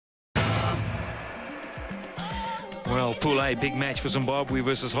Well, Pool A, big match for Zimbabwe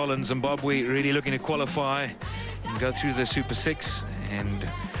versus Holland. Zimbabwe really looking to qualify and go through the Super 6. And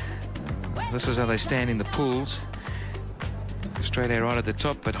this is how they stand in the pools. Australia right at the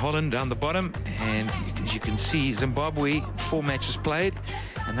top, but Holland down the bottom. And as you can see, Zimbabwe, 4 matches played,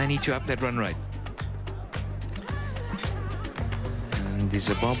 and they need to up that run rate. And the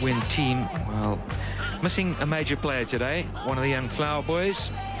Zimbabwean team, well, missing a major player today, one of the young Flower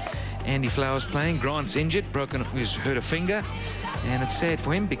boys. Andy Flower's playing. Grant's injured, he's hurt a finger, and it's sad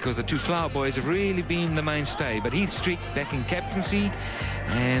for him because the 2 Flower boys have really been the mainstay. But Heath Streak back in captaincy,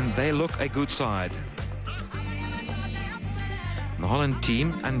 and they look a good side. The Holland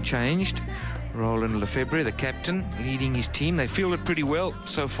team unchanged. Bunge and Lefebvre, the captain, leading his team. They fielded pretty well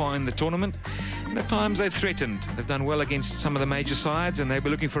so far in the tournament, and at times they've threatened. They've done well against some of the major sides, and they'll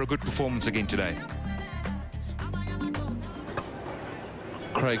be looking for a good performance again today.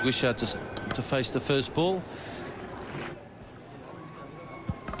 Craig Wishart to face the first ball.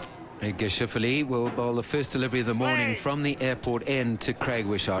 Edgar Schifferle will bowl the first delivery of the morning from the airport end to Craig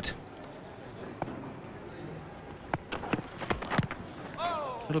Wishart.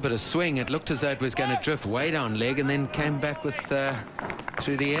 A little bit of swing. It looked as though it was going to drift way down leg and then came back with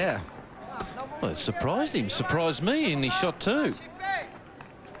through the air. Well, it surprised him, surprised me, and he shot 2.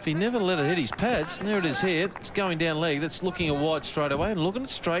 If he never let it hit his pads, there it is here. It's going down leg. That's looking at wide straight away and looking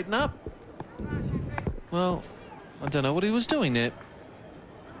to straighten up. Well, I don't know what he was doing there.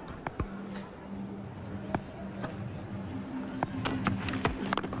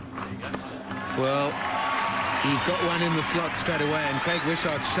 Well, he's got one in the slot straight away, and Craig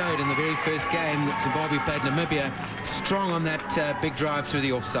Wishart showed in the very first game that Zimbabwe played Namibia strong on that big drive through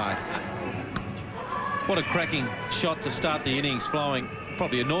the offside. What a cracking shot to start the innings, flowing.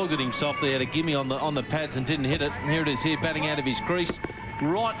 Probably annoyed with himself there to gimme on the pads and didn't hit it. And here it is here, batting out of his crease,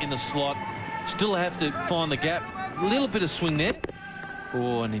 right in the slot. Still have to find the gap. A little bit of swing there.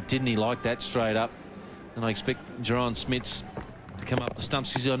 Oh, and didn't he like that straight up? And I expect Jerron Smits to come up the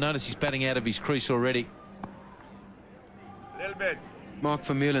stumps. I notice he's batting out of his crease already. Little bit. Mark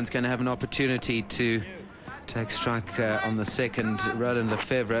Vermeulen's going to have an opportunity to take strike on the second. Roland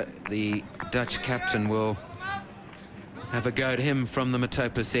Lefebvre, the Dutch captain, will have a go at him from the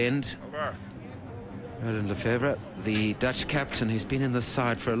Matopus end. Roland Lefebvre, the Dutch captain, who's been in the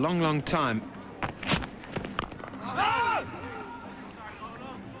side for a long, long time.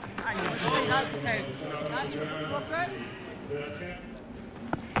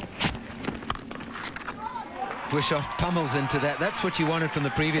 Wishart pummels into that. That's what you wanted from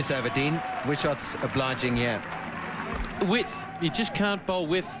the previous over, Dean. Wishart's obliging here. Width. You just can't bowl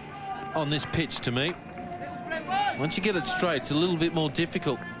width on this pitch, to me. Once you get it straight, it's a little bit more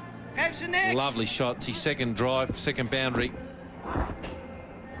difficult. Lovely shot. It's his second drive, second boundary.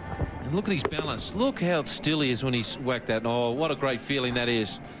 And look at his balance. Look how still he is when he's whacked that. Oh, what a great feeling that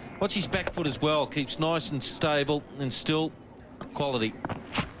is. Watch his back foot as well. Keeps nice and stable and still quality.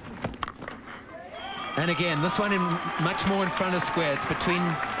 And again, this one much more in front of square. It's between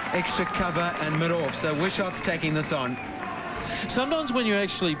extra cover and mid-off. So Wishart's taking this on. Sometimes when you're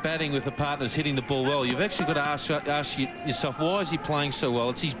actually batting with the partners hitting the ball well, you've actually got to ask yourself, why is he playing so well?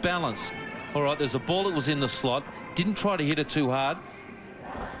 It's his balance. All right, there's a ball that was in the slot. Didn't try to hit it too hard.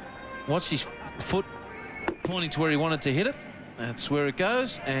 Watch his foot pointing to where he wanted to hit it. That's where it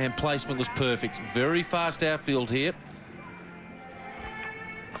goes. And placement was perfect. Very fast outfield here.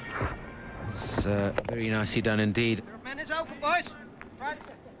 It's very nicely done indeed. Man is open, boys.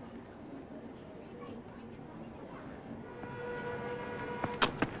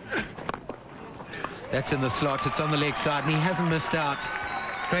 That's in the slot. It's on the leg side, and he hasn't missed out.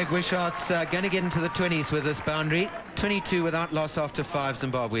 Craig Wishart's going to get into the 20s with this boundary. 22 without loss after 5,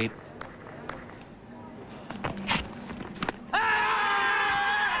 Zimbabwe.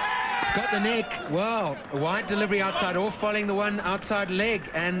 It's got the neck. Well, a wide delivery outside off, following the one outside leg,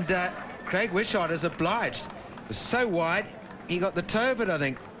 and Craig Wishart is obliged. It was so wide, he got the toe of it, I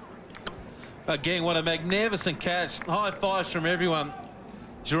think. Again, what a magnificent catch. High fives from everyone.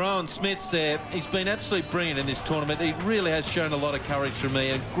 Jerron Smits there, he's been absolutely brilliant in this tournament. He really has shown a lot of courage for me,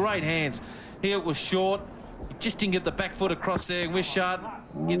 and great hands. Here it was short, he just didn't get the back foot across there, and Wishart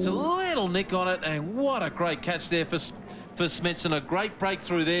gets a little nick on it, and what a great catch there for Smits, and a great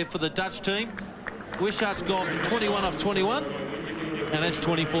breakthrough there for the Dutch team. Wishart's gone from 21 off 21, and that's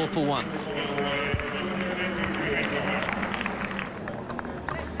 24 for 1.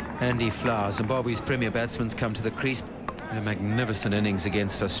 Andy Flower, Zimbabwe's premier batsman's come to the crease. A magnificent innings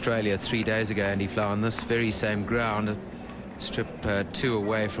against Australia 3 days ago, Andy Flower, on this very same ground. Strip 2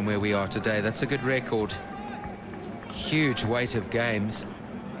 away from where we are today. That's a good record. Huge weight of games.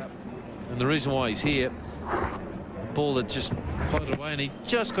 And the reason why he's here, ball that just floated away, and he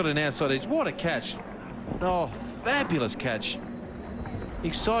just got an outside edge. What a catch. Oh, fabulous catch.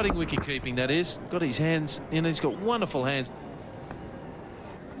 Exciting wicket keeping, that is. Got his hands in, he's got wonderful hands.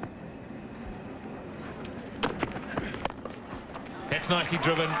 That's nicely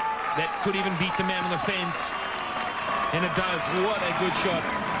driven. That could even beat the man on the fence. And it does. What a good shot.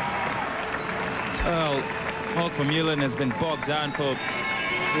 Well, Mark Vermeulen has been bogged down for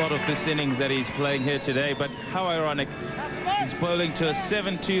a lot of this innings that he's playing here today, but how ironic. He's bowling to a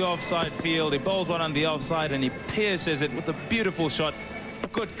 7-2 offside field. He bowls on the offside and he pierces it with a beautiful shot.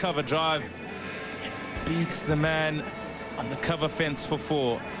 Good cover drive. Beats the man on the cover fence for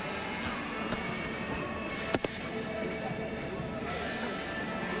 4.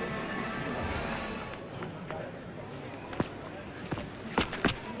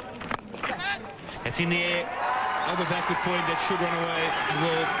 It's in the air, over backward point, that should run away, and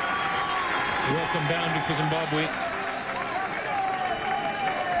will welcome boundary for Zimbabwe.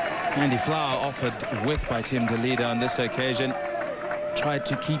 Andy Flower offered width by Tim de Leader on this occasion. Tried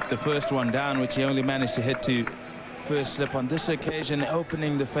to keep the first one down, which he only managed to hit to first slip. On this occasion,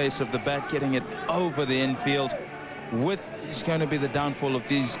 opening the face of the bat, getting it over the infield. Width is going to be the downfall of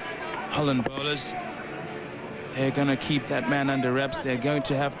these Holland bowlers. They're going to keep that man under wraps. They're going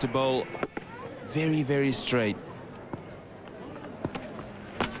to have to bowl very, very straight.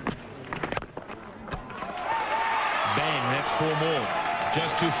 Bang, that's 4 more.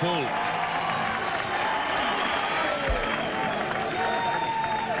 Just too full.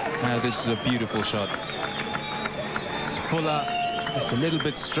 Now this is a beautiful shot. It's fuller, it's a little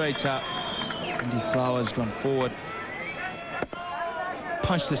bit straighter. Andy Flower's gone forward.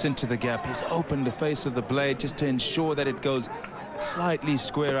 Punched this into the gap. He's opened the face of the blade just to ensure that it goes slightly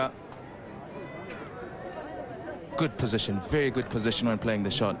squarer. Good position, very good position when playing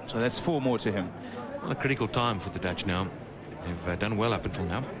the shot. So that's 4 more to him. Well, a critical time for the Dutch now. They've done well up until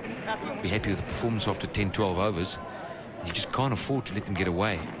now. Be happy with the performance after 10-12 overs. You just can't afford to let them get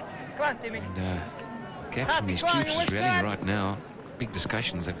away. And captain these troops is rallying right now. Big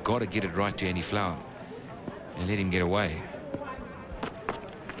discussions. They've got to get it right to Andy Flower and let him get away.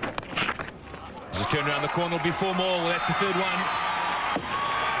 There's a turn around the corner. Will be 4 more. Well, that's the 3rd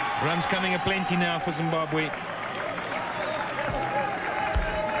one. Runs coming aplenty now for Zimbabwe.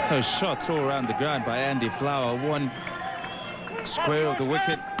 Those shots all around the ground by Andy Flower. One square of the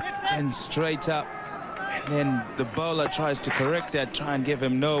wicket and straight up. And then the bowler tries to correct that, try and give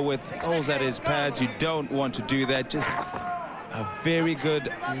him no width. Goes at his pads. You don't want to do that. Just a very good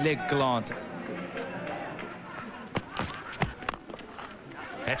leg glance.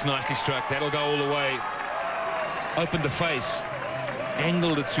 That's nicely struck. That'll go all the way. Opened the face.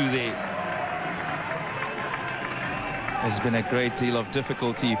 Angled it through there. There's been a great deal of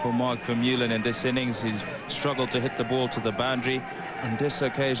difficulty for Mark Vermeulen in this innings. He's struggled to hit the ball to the boundary. On this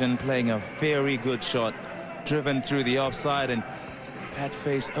occasion, playing a very good shot. Driven through the offside and bat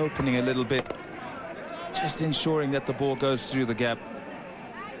face opening a little bit. Just ensuring that the ball goes through the gap.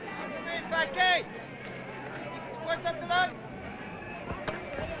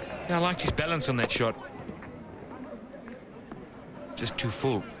 Yeah, I liked his balance on that shot. Just too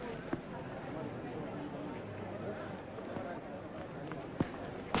full.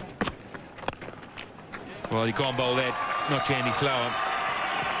 Well, you can't bowl that, not to Andy Flower.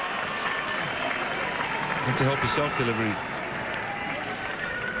 It's a help yourself delivery.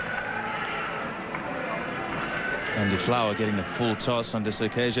 Andy Flower getting a full toss on this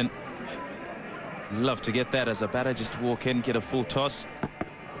occasion. Love to get that as a batter, just walk in, get a full toss.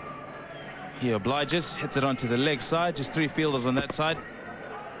 He obliges, hits it onto the leg side, just 3 fielders on that side.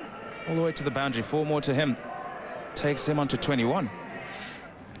 All the way to the boundary, 4 more to him. Takes him on to 21.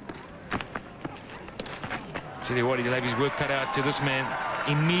 Tell you what, he'll have his work cut out to this man.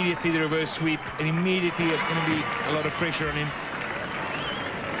 Immediately the reverse sweep, and immediately it's going to be a lot of pressure on him.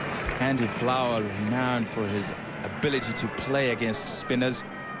 Andy Flower, renowned for his ability to play against spinners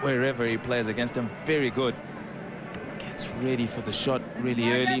wherever he plays against them. Very good. Gets ready for the shot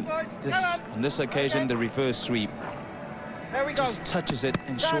really early. On this occasion, the reverse sweep. Just touches it,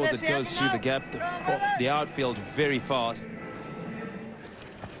 ensures it goes through the gap. The outfield very fast.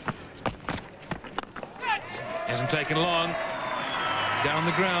 Hasn't taken long. Down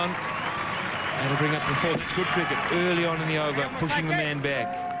the ground. That'll bring up the 4. That's good cricket early on in the over, pushing the man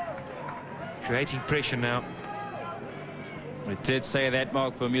back. Creating pressure now. We did say that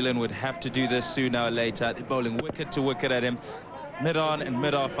Mark Vermeulen would have to do this sooner or later. They're bowling wicket to wicket at him. Mid-on and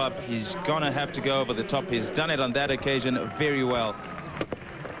mid-off up. He's going to have to go over the top. He's done it on that occasion very well.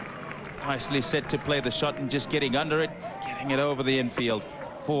 Nicely set to play the shot and just getting under it, getting it over the infield.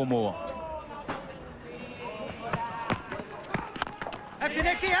 4 more.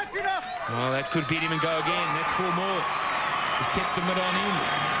 Oh, that could beat him and go again. That's 4 more. He kept the mid on in.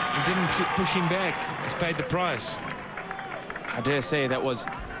 He didn't push him back. He's paid the price. I dare say that was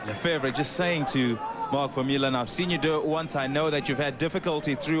Lefebvre just saying to Mark Vermeulen, I've seen you do it once. I know that you've had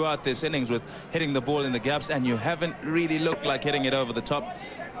difficulty throughout this innings with hitting the ball in the gaps, and you haven't really looked like hitting it over the top.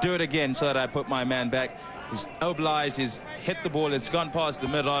 Do it again so that I put my man back. He's obliged. He's hit the ball. It's gone past the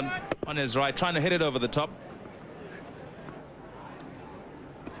mid on his right, trying to hit it over the top.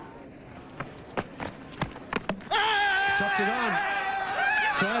 Chopped it on.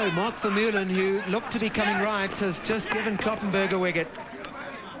 So Mark Vermeulen, who looked to be coming right, has just given Kloppenberg a wicket.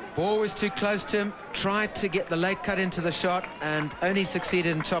 Ball was too close to him, tried to get the late cut into the shot and only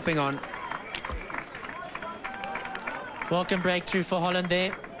succeeded in chopping on. Welcome breakthrough for Holland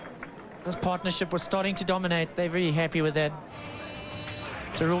there. This partnership was starting to dominate. They're very happy with that.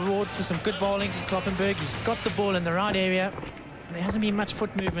 It's a reward for some good bowling from Kloppenberg. He's got the ball in the right area. And there hasn't been much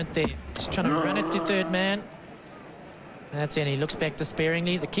foot movement there. Just trying to run it to third man. That's it. He looks back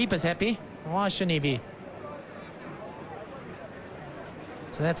despairingly. The keeper's happy. Why shouldn't he be?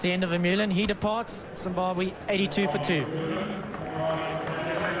 So that's the end of Vermeulen. He departs. Zimbabwe 82 for 2.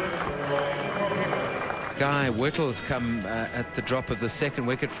 Guy Whittle's come at the drop of the second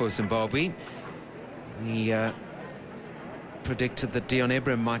wicket for Zimbabwe. We predicted that Dion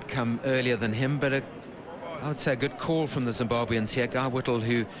Ebram might come earlier than him, but I would say a good call from the Zimbabweans here. Guy Whittle,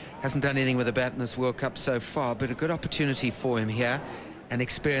 who hasn't done anything with the bat in this World Cup so far, but a good opportunity for him here. An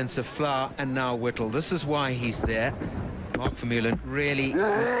experience of Flower and now Whittle. This is why he's there. Mark Vermeulen really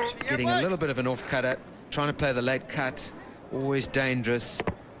getting a little bit of an off-cutter, trying to play the late cut, always dangerous,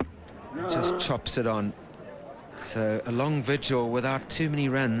 just chops it on. So a long vigil without too many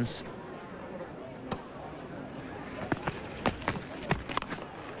runs.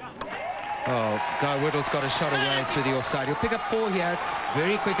 Oh, Guy Whittle's got a shot away through the offside. He'll pick up 4 here. It's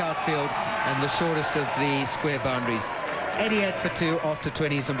very quick outfield and the shortest of the square boundaries. 88 for 2 after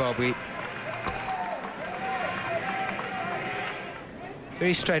 20 Zimbabwe.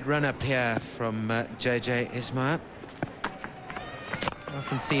 Very straight run up here from JJ Ismail.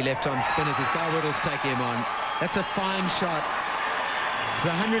 Often see left-arm spinners as Guy Whittle's taking him on. That's a fine shot. It's the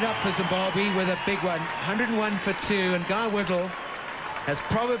 100 up for Zimbabwe with a big one. 101 for 2, and Guy Whittle has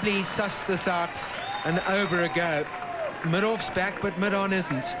probably sussed this out an over ago. Mid-off's back, but mid-on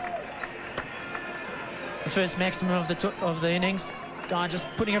isn't. The first maximum of the innings. Guy just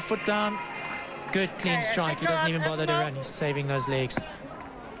putting a foot down. Good clean strike. He doesn't even bother to run. He's saving those legs.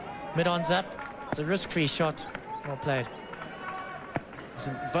 Mid-on's up. It's a risk-free shot. Well played. There's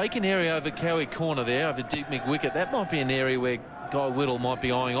a vacant area over Cowie corner there, over deep mid-wicket. That might be an area where Guy Whittle might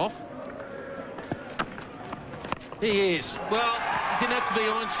be eyeing off. He is. Well, he didn't have to be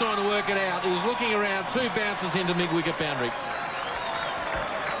Einstein to work it out. He was looking around, 2 bounces into mid-wicket boundary.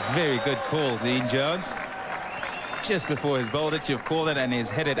 Very good call, Dean Jones. Just before he's bowled it, you've called it, and he's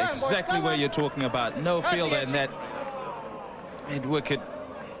headed exactly where you're talking about. No fielder in that mid-wicket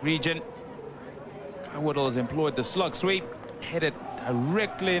region. Whittle has employed the slug sweep, headed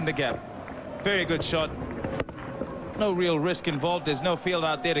directly in the gap. Very good shot. No real risk involved. There's no field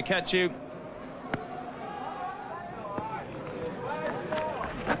out there to catch you.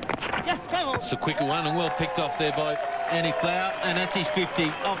 It's a quicker one and well picked off there by Andy Flower, and that's his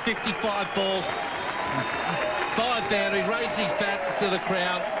 50 of 55 balls. 5 boundaries, raised his bat to the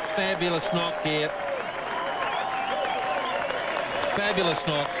crowd. Fabulous knock here. Fabulous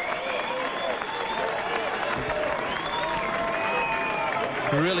knock.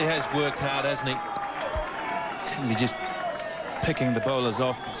 He really has worked hard, hasn't he? Certainly just picking the bowlers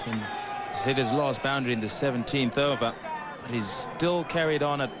off. He's hit his last boundary in the 17th over, but he's still carried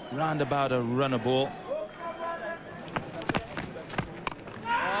on at round about a run a ball.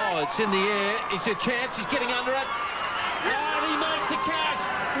 Oh, it's in the air. It's a chance. He's getting under it. Oh, and he makes the catch.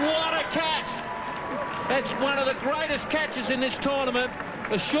 What a catch. That's one of the greatest catches in this tournament.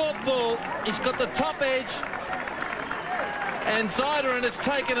 A short ball. He's got the top edge. And Ziderin has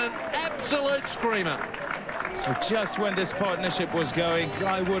taken an absolute screamer. So just when this partnership was going,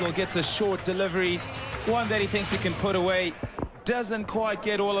 Guy Whittle gets a short delivery, one that he thinks he can put away. Doesn't quite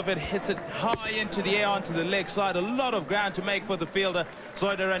get all of it, hits it high into the air onto the leg side. A lot of ground to make for the fielder.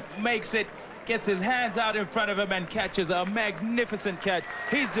 Ziderin makes it, gets his hands out in front of him and catches a magnificent catch.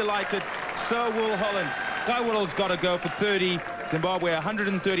 He's delighted. So will Holland. Guy Whittle's got to go for 30. Zimbabwe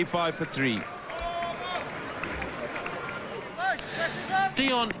 135 for 3.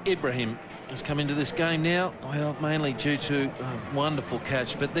 Dion Ibrahim has come into this game now, well, mainly due to a wonderful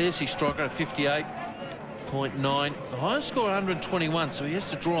catch, but there's his striker at 58.9. The highest score 121, so he has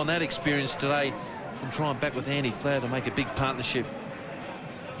to draw on that experience today and try and back with Andy Flower to make a big partnership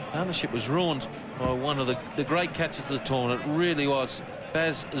Partnership was ruined by one of the great catches of the tournament. It really was.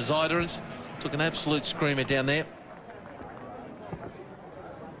 Baz Ziderans took an absolute screamer down there.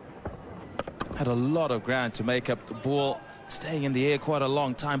 Had a lot of ground to make up. The ball staying in the air quite a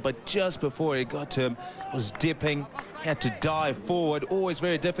long time, but just before it got to him, was dipping. He had to dive forward. Always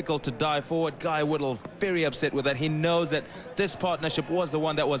very difficult to dive forward. Guy Whittle very upset with that. He knows that this partnership was the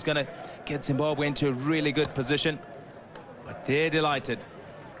one that was going to get Zimbabwe into a really good position, but they're delighted.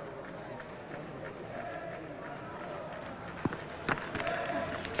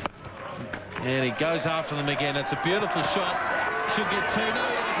 And he goes after them again. It's a beautiful shot. Should get two. No,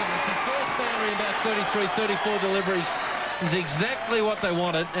 he doesn't. It's his first boundary in about 33, 34 deliveries. It's exactly what they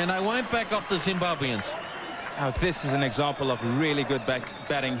wanted, and they won't back off the Zimbabweans. Now, this is an example of really good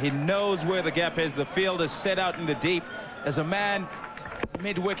batting. He knows where the gap is. The field is set out in the deep. As a man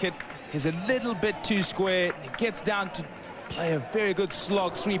mid-wicket, he's a little bit too square. He gets down to play a very good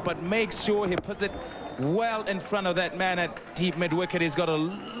slog sweep, but makes sure he puts it well in front of that man at deep mid-wicket. He's got a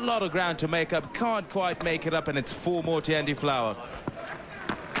lot of ground to make up. Can't quite make it up, and it's 4 more to Andy Flower.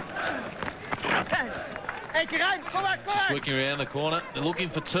 Just looking around the corner. They're looking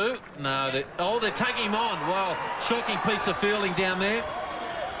for 2. No, they're taking him on. Wow, shocking piece of fielding down there.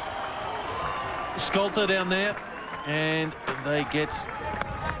 Scolter down there, and they get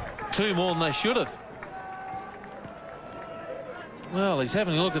 2 more than they should have. Well, he's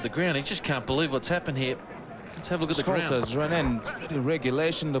having a look at the ground. He just can't believe what's happened here. Let's have a look at the ground. Scolter's run in. Bit of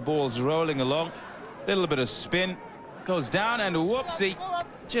regulation. The ball's rolling along. Little bit of spin. Goes down, and whoopsie.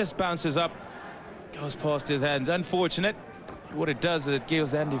 Just bounces up. Goes past his hands. Unfortunate. What it does is it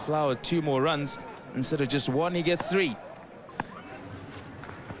gives Andy Flower 2 more runs. Instead of just 1, he gets 3.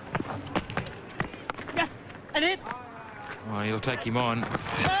 Yes, and it. Oh, he'll take him on.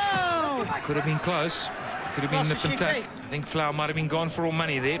 Oh! Could have been close. Could have been nip and tuck. I think Flower might have been gone for all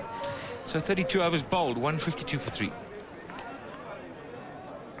money there. So 32 overs bowled, 152 for 3.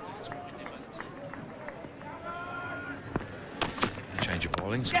 Change of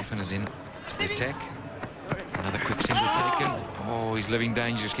bowling. Scoffin is in to the attack. Another quick single taken. Oh, he's living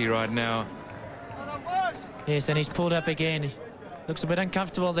dangerously right now. Yes, and he's pulled up again. Looks a bit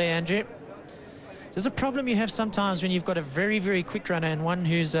uncomfortable there, Andrew. There's a problem you have sometimes when you've got a very, very quick runner and one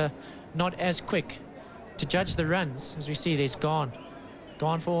who's not as quick. To judge the runs, as we see, there's gone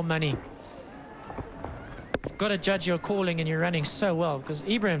for all money. You've got to judge your calling and your running so well, because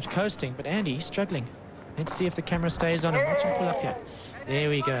Ibrahim's coasting, but Andy, he's struggling. Let's see if the camera stays on him. Watch him pull up here. There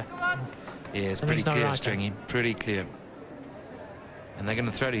we go. Yeah, it's Something's pretty clear, right, Stringy. Pretty clear. And they're going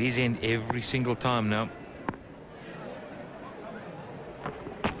to throw to his end every single time now.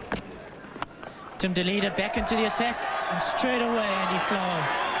 Tim DeLeader back into the attack, and straight away Andy Flower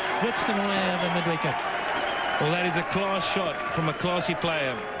whips him away over mid-wicket. Well, that is a class shot from a classy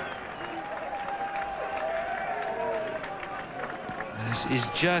player. This is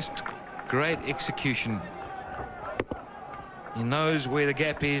just great execution. He knows where the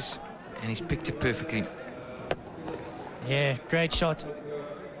gap is, and he's picked it perfectly. Yeah, great shot.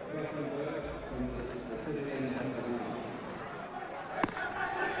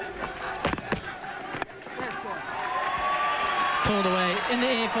 Pulled away in the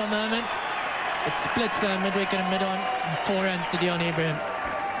air for a moment. It splits mid-wicket and mid-on, and 4 runs to Dion Ibrahim.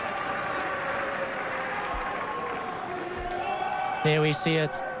 There we see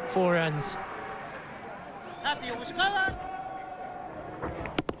it, 4 runs.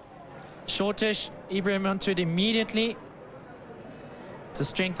 Shortish, Ibrahim onto it immediately. It's the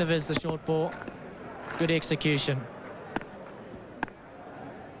strength of his, the short ball. Good execution.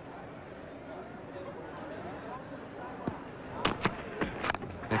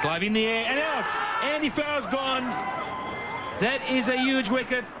 They drive in the air and out. Andy Flower's gone. That is a huge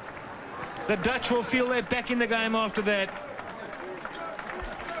wicket. The Dutch will feel they're back in the game after that.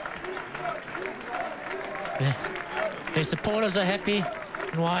 Their supporters are happy,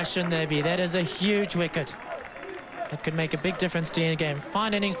 and why shouldn't they be? That is a huge wicket. That could make a big difference to the game.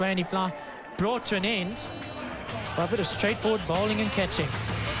 Fine innings by Andy Flower, brought to an end by a bit of straightforward bowling and catching.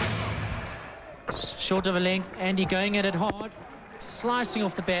 Short of a length, Andy going at it hard, slicing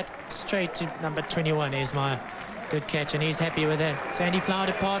off the bat straight to number 21. Ismail, good catch, and he's happy with that. So Andy Flower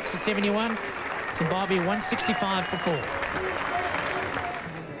departs for 71. Zimbabwe 165 for 4.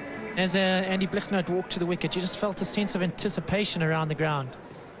 As Andy Blignaut walked to the wicket, you just felt a sense of anticipation around the ground.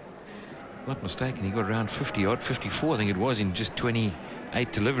 Not mistaken, he got around 50 odd, 54 I think it was, in just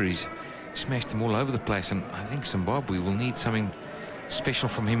 28 deliveries. Smashed them all over the place, and I think Zimbabwe will need something special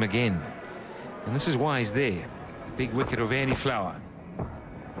from him again. And this is why he's there. Big wicket of Andy Flower.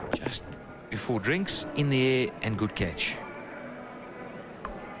 Just before drinks, in the air, and good catch.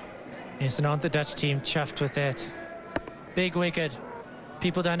 Yes, and aren't the Dutch team chuffed with that? Big wicket.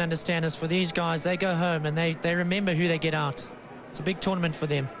 People don't understand this. For these guys, they go home and they remember who they get out. It's a big tournament for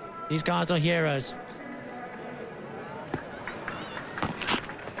them. These guys are heroes.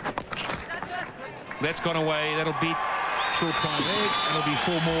 That's gone away. That'll beat short fine leg. That'll be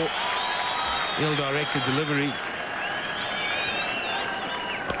 4 more. Ill-directed delivery.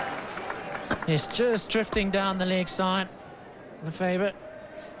 Yes, just drifting down the leg side. Lefebvre.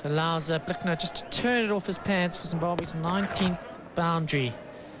 It allows Blignaut just to turn it off his pads for Zimbabwe's 19th boundary.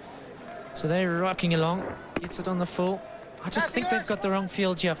 So they're rocking along. Gets it on the full. I just think they've got the wrong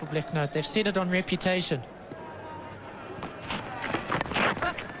field here for Blignaut. They've set it on reputation.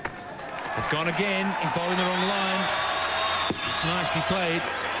 It's gone again. He's bowling the wrong line. It's nicely played.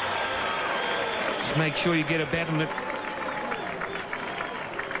 Just make sure you get a bat on it.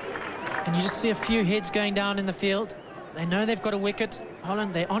 And you just see a few heads going down in the field. They know they've got a wicket.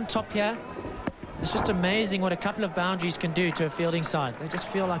 Holland, they're on top here. It's just amazing what a couple of boundaries can do to a fielding side. They just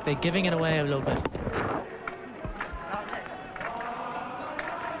feel like they're giving it away a little bit.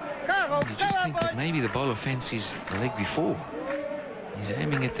 You just think that maybe the bowler fancies a leg before. He's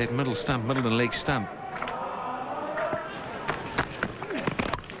aiming at that middle stump, middle and leg stump.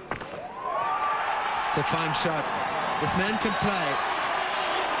 It's a fine shot. This man can play.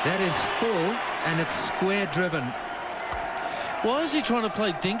 That is full, and it's square driven. Why is he trying to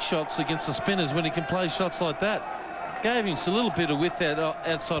play dink shots against the spinners when he can play shots like that? Gave him a little bit of width that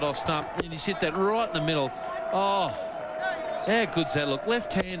outside off stump, and he's hit that right in the middle. Oh, how good's that look?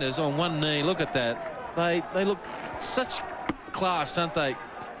 Left-handers on one knee, look at that. They look such class, don't they?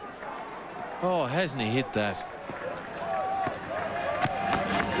 Oh, hasn't he hit that?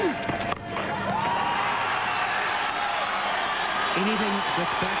 Anything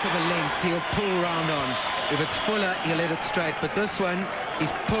that's back of a length, he'll pull round on. If it's fuller, he'll let it straight. But this one,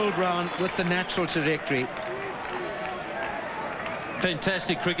 he's pulled round with the natural trajectory.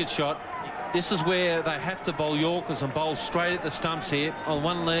 Fantastic cricket shot. This is where they have to bowl Yorkers and bowl straight at the stumps here. On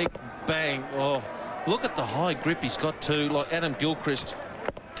one leg, bang. Oh, look at the high grip he's got too, like Adam Gilchrist.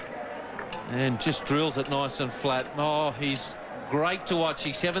 And just drills it nice and flat. Oh, he's great to watch.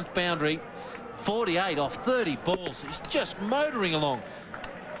 His 7th boundary. 48 off 30 balls. He's just motoring along.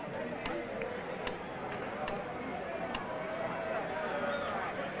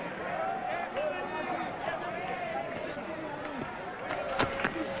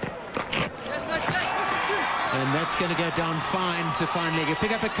 And that's going to go down fine to fine leg. He'll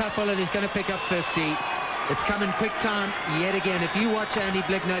pick up a couple and he's going to pick up 50. It's come in quick time yet again. If you watch Andy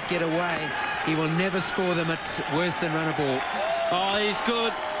Blignaut get away, he will never score them at worse than run a ball. Oh, he's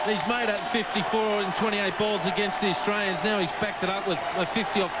good. He's made it 54 in 28 balls against the Australians. Now he's backed it up with a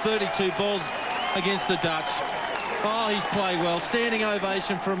 50 off 32 balls against the Dutch. Oh, he's played well. Standing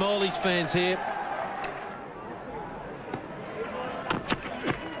ovation from all his fans here.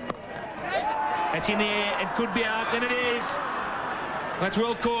 It's in the air. It could be out, and it is. That's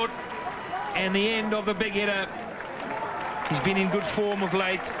well caught. And the end of the big hitter. He's been in good form of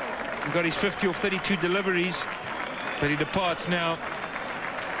late. He got his 50 off 32 deliveries, but he departs now.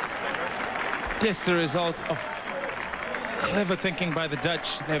 This the result of clever thinking by the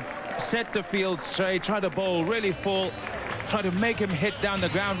Dutch. They've set the field straight, try to bowl really full, try to make him hit down the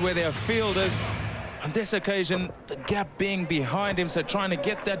ground where their fielders. On this occasion, the gap being behind him, so trying to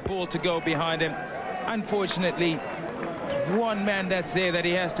get that ball to go behind him. Unfortunately, one man that's there that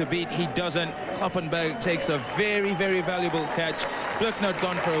he has to beat, he doesn't. Kloppenberg takes a very, very valuable catch. Blignaut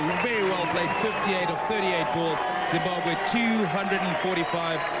gone for a very well played 58 of 38 balls. Zimbabwe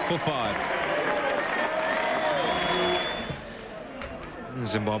 245 for 5.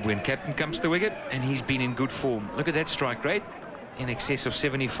 Zimbabwean captain comes to the wicket, and he's been in good form. Look at that strike rate, in excess of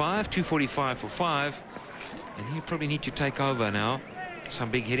 75, 245 for 5. And he'll probably need to take over now. Some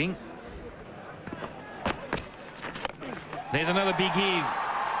big hitting. There's another big heave.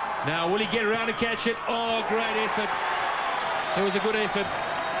 Now, will he get around to catch it? Oh, great effort. It was a good effort.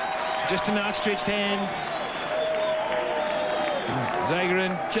 Just an outstretched hand.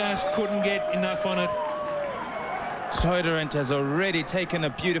 Zagarin just couldn't get enough on it. Soiderent has already taken a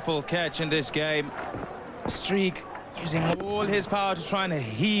beautiful catch in this game. Streak using all his power to try and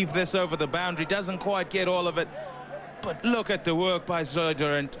heave this over the boundary. Doesn't quite get all of it. But look at the work by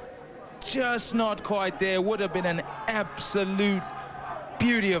Soiderent. Just not quite there. Would have been an absolute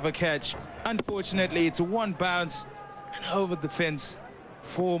beauty of a catch. Unfortunately, it's one bounce and over the fence.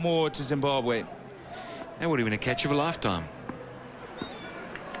 4 more to Zimbabwe. That would have been a catch of a lifetime.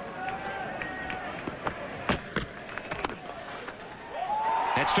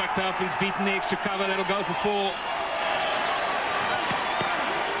 That struck powerfully. It's beaten the extra cover. That'll go for 4.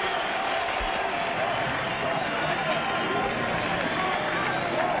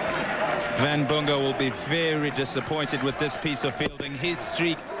 Van Bunge will be very disappointed with this piece of fielding. Heat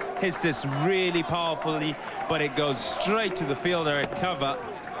Streak hits this really powerfully, but it goes straight to the fielder at cover.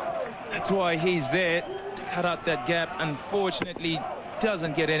 That's why he's there to cut out that gap. Unfortunately,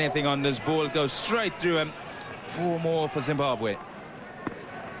 doesn't get anything on this ball. It goes straight through him. 4 more for Zimbabwe.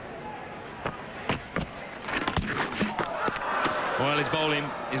 Well, he's bowled him.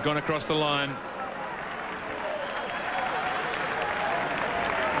 He's gone across the line.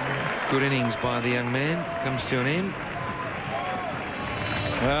 Good innings by the young man. Comes to an end.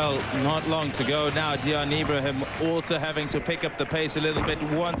 Well, not long to go now. Dion Ibrahim also having to pick up the pace a little bit.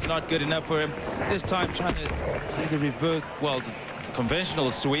 Once not good enough for him. This time trying to play the reverse, well, the conventional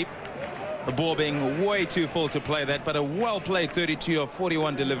sweep. The ball being way too full to play that, but a well-played 32 of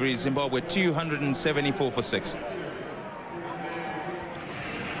 41 deliveries. Zimbabwe 274 for 6.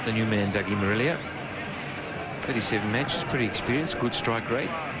 The new man, Dougie Morelia. 37 matches, pretty experienced, good strike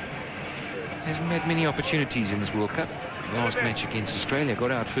rate. Hasn't had many opportunities in this World Cup. Last match against Australia, got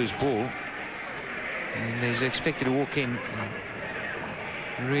out first ball. And he's expected to walk in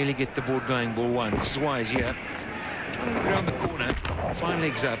and really get the board going, ball 1. This is why he's here. Trying to get around the corner, 5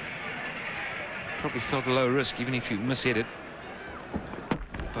 legs up. Probably felt a low risk, even if you mishit it.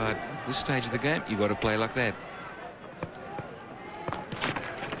 But at this stage of the game, you've got to play like that.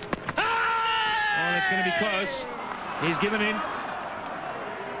 Oh, that's going to be close. He's given in.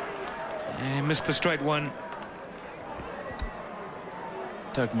 And missed the straight one.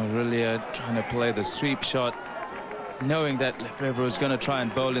 Doug Morelia trying to play the sweep shot, knowing that Lefebvre was going to try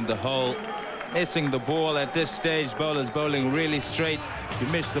and bowl in the hole. Missing the ball at this stage. Bowlers bowling really straight. If you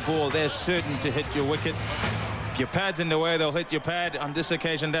miss the ball, they're certain to hit your wickets. If your pad's in the way, they'll hit your pad. On this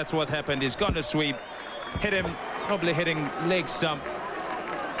occasion, that's what happened. He's gone to sweep. Hit him, probably hitting leg stump.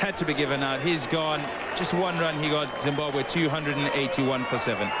 Had to be given out. He's gone. Just 1 run he got. Zimbabwe 281 for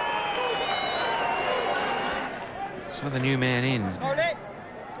 7. So the new man in.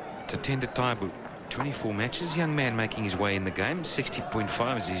 Tatenda Taibu, 24 matches. Young man making his way in the game.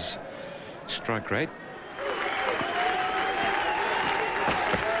 60.5 is his strike rate.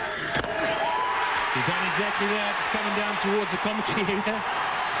 He's done exactly that. It's coming down towards the commentary area.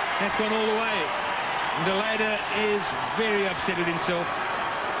 That's gone all the way. And Deleda is very upset with himself.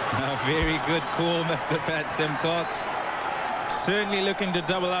 A very good call, Mr. Pat Simcox. Certainly looking to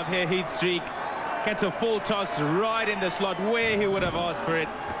double up here. Heat Streak gets a full toss right in the slot where he would have asked for it.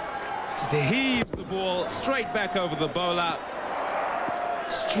 Just heaves the ball straight back over the bowler,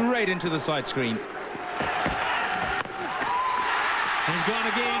 straight into the side screen. And he's gone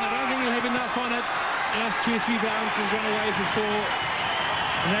again. I don't think he'll have enough on it. Just 2 or 3 bounces, run away for 4.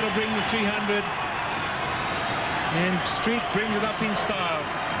 And that'll bring the 300. And Streak brings it up in style.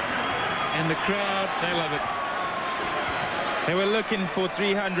 And the crowd, they love it. They were looking for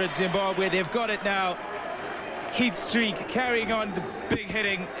 300, Zimbabwe. They've got it now. Heat Streak carrying on the big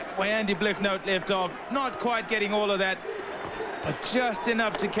hitting where Andy Blignaut left off. Not quite getting all of that, but just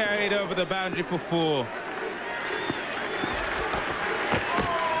enough to carry it over the boundary for 4.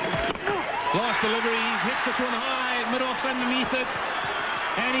 Last delivery, he's hit this one high, mid-off's underneath it,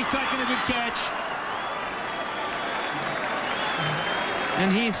 and he's taken a good catch.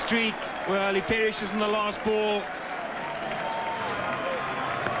 And Heat Streak, well, he perishes in the last ball.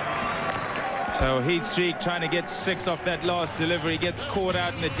 So Heat Streak trying to get 6 off that last delivery, gets caught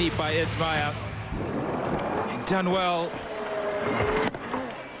out in the deep by Ismail. Done well.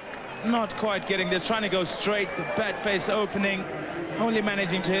 Not quite getting this, trying to go straight, the bat face opening, only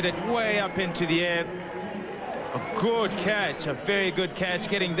managing to hit it way up into the air. A good catch, a very good catch,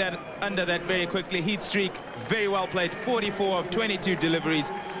 getting that under that very quickly. Heat Streak, very well played, 44 of 22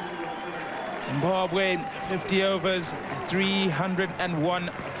 deliveries. Zimbabwe, 50 overs, 301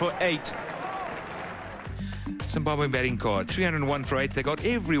 for 8. Zimbabwe batting card, 301 for 8. They got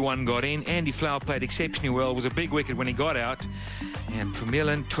everyone got in. Andy Flower played exceptionally well. It was a big wicket when he got out. And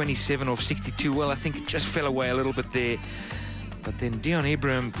Vermeulen, 27 of 62. Well, I think it just fell away a little bit there. But then Dion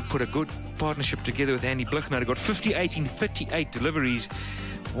Ibrahim put a good partnership together with Andy Blignaut. He got 58 in 38 deliveries.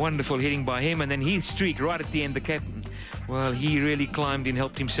 Wonderful hitting by him. And then Heat Streak right at the end, the captain. Well, he really climbed in,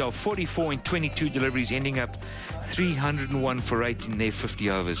 helped himself. 44 in 22 deliveries, ending up 301 for 8 in their 50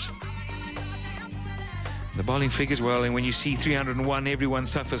 overs. The bowling figures, well, and when you see 301, everyone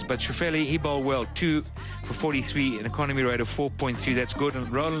suffers. But Shufeli, he bowled well, 2 for 43, an economy rate of 4.3. That's good. And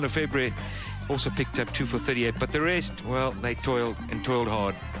Holland and Lefebvre also picked up 2 for 38. But the rest, well, they toiled and toiled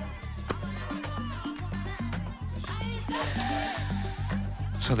hard.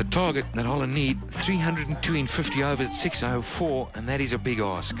 So the target that Holland need, 302 in 50 overs at 604, and that is a big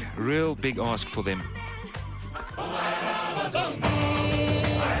ask. Real big ask for them.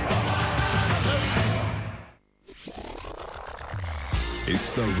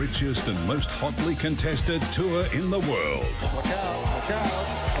 It's the richest and most hotly contested tour in the world.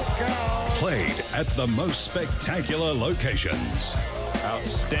 Played at the most spectacular locations.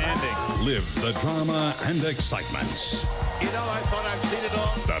 Outstanding. Live the drama and excitements. You know, I thought I'd seen it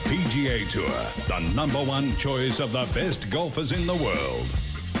all. The PGA Tour, the #1 choice of the best golfers in the world.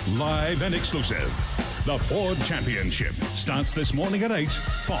 Live and exclusive. The Ford Championship starts this morning at 8,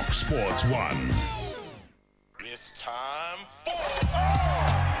 Fox Sports 1. It's time for...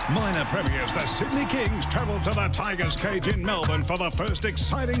 Minor premiers, the Sydney Kings travel to the Tigers cage in Melbourne for the first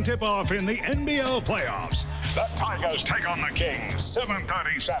exciting tip-off in the NBL playoffs. The Tigers take on the Kings,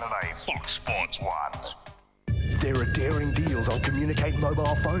 7:30 Saturday, Fox Sports 1. There are daring deals on Communicate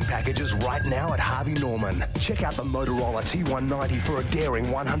mobile phone packages right now at Harvey Norman. Check out the Motorola T190 for a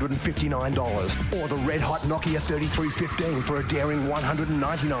daring $159, or the red-hot Nokia 3315 for a daring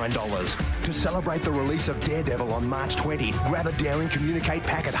 $199. To celebrate the release of Daredevil on March 20, grab a daring Communicate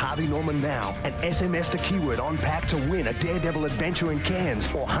pack at Harvey Norman now and SMS the keyword on pack to win a Daredevil adventure in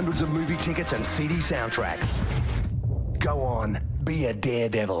cans or hundreds of movie tickets and CD soundtracks. Go on, be a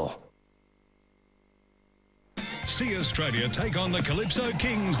Daredevil. See Australia take on the Calypso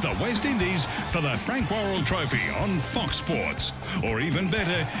Kings, the West Indies, for the Frank Worrell Trophy on Fox Sports. Or even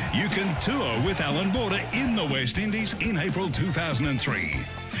better, you can tour with Alan Border in the West Indies in April 2003.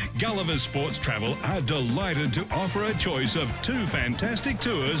 Gulliver's Sports Travel are delighted to offer a choice of 2 fantastic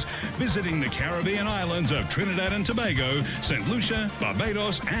tours visiting the Caribbean islands of Trinidad and Tobago, St. Lucia,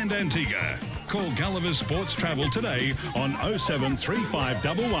 Barbados and Antigua. Call Gulliver's Sports Travel today on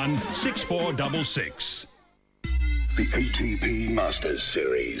 073511 6466. The ATP Masters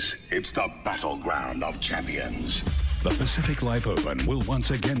Series. It's the battleground of champions. The Pacific Life Open will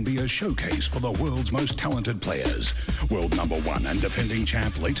once again be a showcase for the world's most talented players. World #1 and defending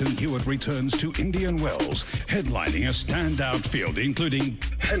champ Leighton Hewitt returns to Indian Wells, headlining a standout field including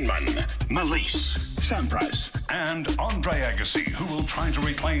Henman, Malise, Sampras, and Andre Agassi, who will try to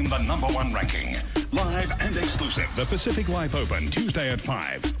reclaim the #1 ranking. Live and exclusive. The Pacific Life Open, Tuesday at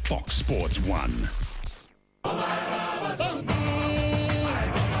 5, Fox Sports 1.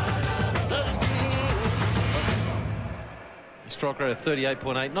 Strike rate of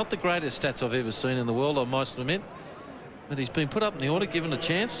 38.8. Not the greatest stats I've ever seen in the world, I must admit. But he's been put up in the order, given a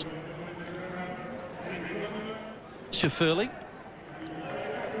chance. Shafurley.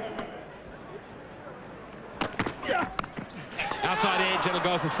 Outside edge, it'll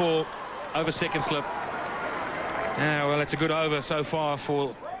go for 4 over second slip. Well, it's a good over so far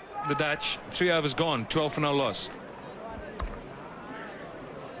for the Dutch. 3 overs gone, 12 for no loss.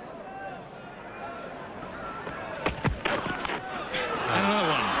 And another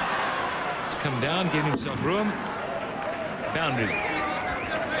one. He's come down, giving himself room. Boundary.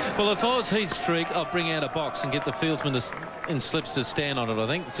 Well, if I was Heath Streak, I'd bring out a box and get the fieldsman in slips to stand on it, I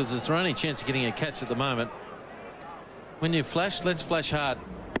think, because it's their only chance of getting a catch at the moment. When you flash, let's flash hard.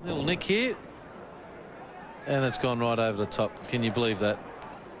 Little nick here. And it's gone right over the top. Can you believe that?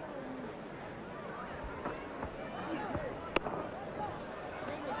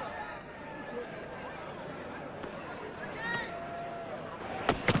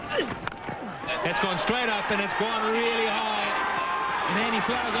 It's gone straight up and it's gone really high. And Andy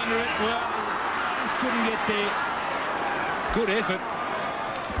Flowers under it. Well, just couldn't get there. Good effort.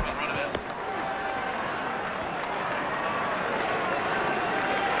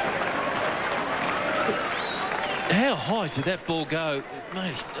 How high did that ball go?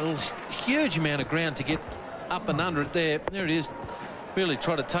 Mate, a huge amount of ground to get up and under it there. There it is. Really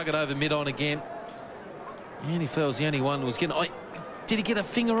tried to tug it over mid-on again. Andy Flowers, the only one who was getting... Oh, did he get a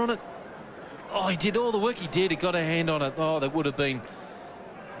finger on it? Oh, he did all the work he did. He got a hand on it. Oh, that would have been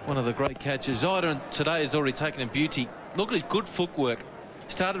one of the great catches. Ida today has already taken a beauty. Look at his good footwork.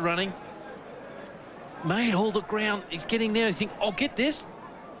 Started running. Made all the ground. He's getting there. You think, I'll get this.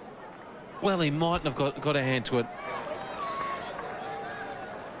 Well, he mightn't have got a hand to it.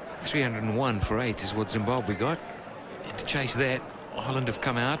 301 for 8 is what Zimbabwe got. And to chase that, Holland have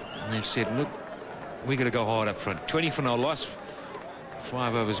come out and they've said, look, we're going to go hard up front. 20 for no loss.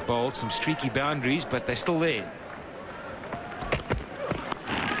 5 overs bowled, some streaky boundaries, but they're still there.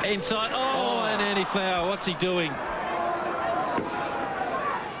 Inside. Oh, and Andy Flower, what's he doing?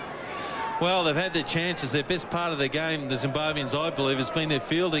 Well, they've had their chances. Their best part of their game, the Zimbabweans, I believe, has been their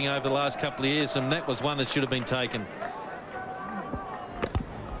fielding over the last couple of years, and that was one that should have been taken.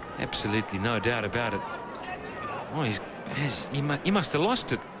 Absolutely, no doubt about it. Oh, he must have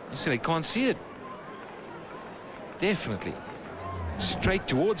lost it. He said he can't see it. Definitely. Straight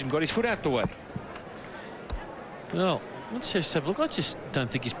towards him, got his foot out the way. Well, let's just have a look. I just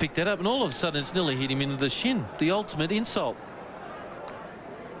don't think he's picked that up, and all of a sudden it's nearly hit him into the shin. The ultimate insult.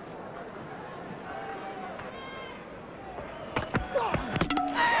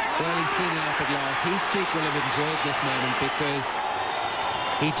 last. Heath Streak will have enjoyed this moment because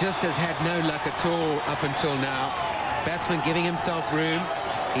he just has had no luck at all up until now. Batsman giving himself room.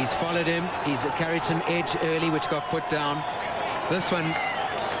 He's followed him. He's carried an edge early, which got put down. This one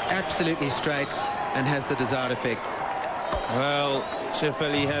absolutely straight and has the desired effect. Well,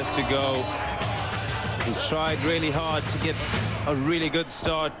 Shefali has to go. He's tried really hard to get a really good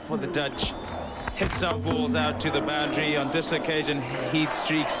start for the Dutch. Hit some balls out to the boundary. On this occasion, Heath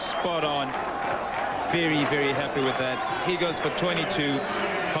Streak spot on. Very, very happy with that. He goes for 22.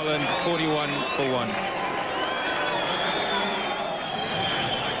 Holland 41 for 1.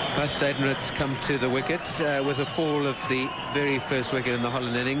 Bas Seidenritz come to the wicket with a fall of the very first wicket in the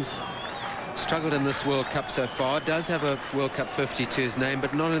Holland innings. Struggled in this World Cup so far. Does have a World Cup 50 to his name,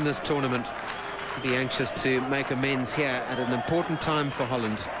 but not in this tournament. Be anxious to make amends here at an important time for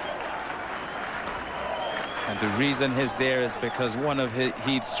Holland. And the reason he's there is because one of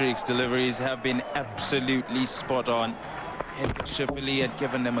Heath Streak's deliveries have been absolutely spot on. Henry Shefali had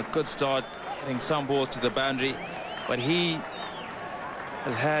given them a good start, hitting some balls to the boundary, but he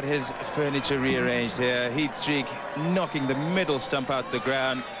has had his furniture rearranged here. Heath Streak knocking the middle stump out the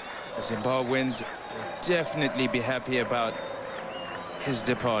ground. The Zimbabweans will definitely be happy about his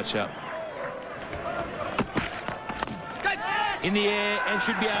departure. In the air and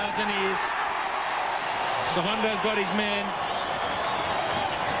should be out, and he is. So Honda's got his man.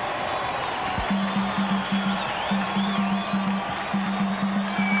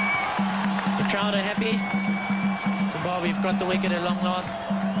 The crowd are happy. Zimbabwe have got the wicket at long last.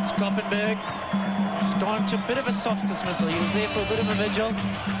 It's Kloppenberg. He's gone to a bit of a soft dismissal. He was there for a bit of a vigil.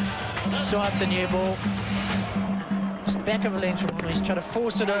 Saw out the new ball. Just back of a length from him. He's trying to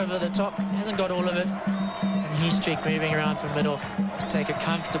force it over the top. Hasn't got all of it. And Heath Streak moving around from mid-off to take a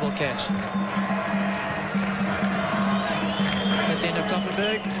comfortable catch. That's the end of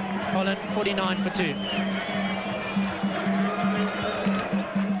Kloppenberg. Holland 49 for 2.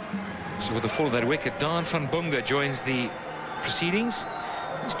 So with the fall of that wicket, Daan van Bunge joins the proceedings.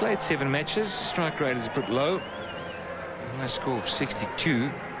 He's played 7 matches. Strike rate is a bit low. A nice score of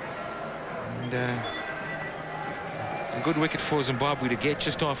 62. And a good wicket for Zimbabwe to get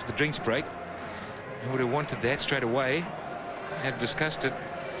just after the drinks break. I would have wanted that straight away. Had discussed it.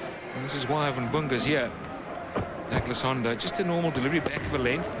 And this is why Van Bunge's here. Douglas Honda, just a normal delivery, back of a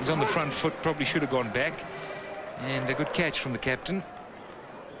length. He's on the front foot, probably should have gone back. And a good catch from the captain.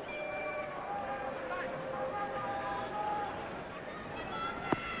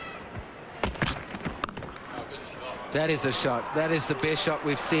 That is a shot. That is the best shot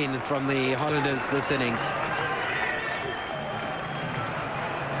we've seen from the Hollanders this innings.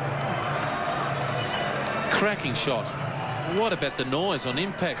 Cracking shot. What about the noise on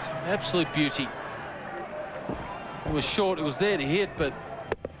impact? Absolute beauty. It was short, it was there to hit, but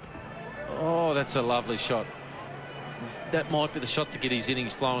oh, that's a lovely shot. That might be the shot to get his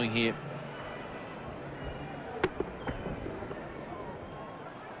innings flowing here.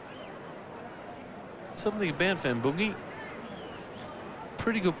 Something about Van Bunge.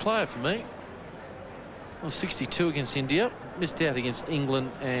 Pretty good player for me. Well, 62 against India. Missed out against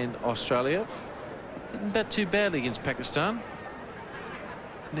England and Australia. Didn't bat too badly against Pakistan.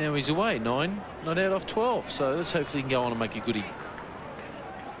 Now he's away, 9, not out off 12. So let's hopefully he can go on and make a goodie.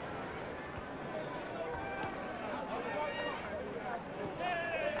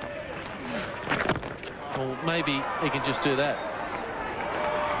 Well, maybe he can just do that.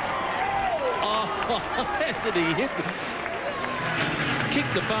 Oh, hasn't he hit?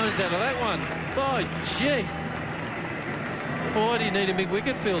 Kicked the bones out of that one. Oh, gee. Why do you need a big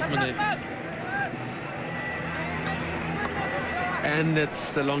wicket fieldsman there? And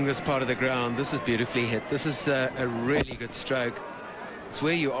it's the longest part of the ground. This is beautifully hit. This is a really good stroke. It's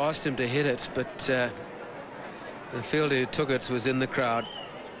where you asked him to hit it, but the fielder who took it was in the crowd.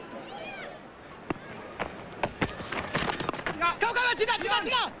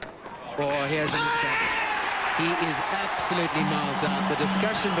 Oh, here's an attack. He is absolutely miles out. The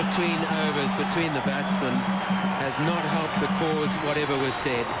discussion between overs, between the batsmen, has not helped the cause, whatever was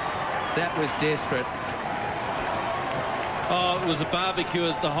said. That was desperate. Oh, it was a barbecue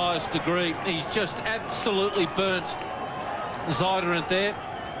at the highest degree. He's just absolutely burnt Ziderant there.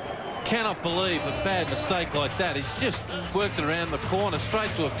 Cannot believe a bad mistake like that. He's just worked around the corner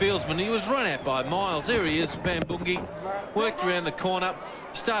straight to a fieldsman. He was run out by miles. There he is, Van Bunge. Worked around the corner,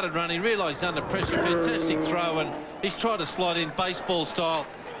 started running, realised he's under pressure. Fantastic throw, and he's tried to slide in baseball style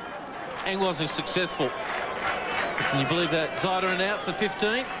and wasn't successful. But can you believe that? Ziderant out for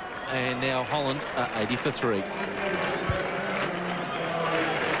 15, and now Holland are 80 for 3.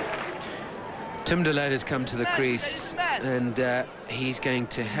 Tim Delayed has come to the crease, and he's going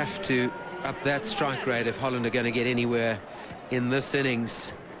to have to up that strike rate if Holland are going to get anywhere in this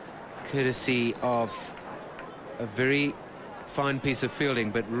innings, courtesy of a very fine piece of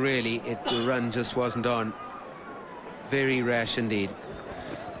fielding, but really the run just wasn't on. Very rash indeed.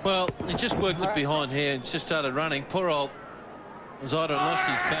 Well, he just worked it behind here and just started running. Poor old Zider lost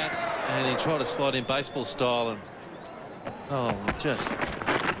his bat and he tried to slide in baseball style, and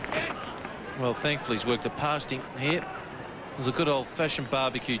well, thankfully he's worked it past him here. It was a good old-fashioned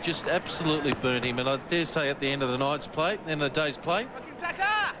barbecue, just absolutely burnt him, and I dare say at the end of the night's play, end of the day's play,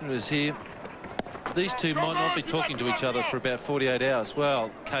 it was here. These two might not be talking to each other for about 48 hours.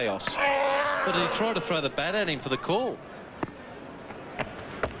 Well, chaos. But he tried to throw the bat at him for the call.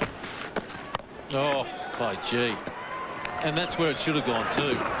 Oh, by gee. And that's where it should have gone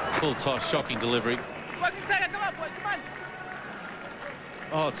too. Full toss, shocking delivery.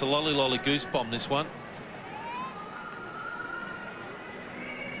 Oh, it's a lolly goose bomb, this one.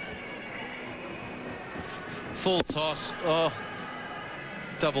 Full toss. Oh,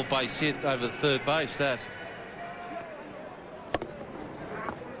 double base hit over the third base, that.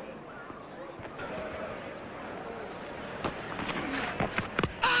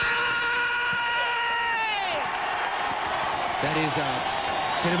 That is out.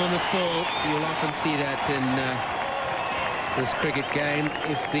 It's hit him on the full. You'll often see that in this cricket game.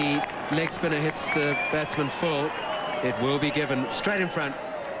 If the leg spinner hits the batsman full, it will be given straight in front.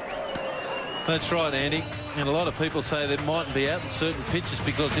 That's right, Andy. And a lot of people say they mightn't be out in certain pitches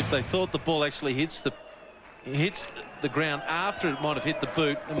because if they thought the ball actually hits the ground after it might have hit the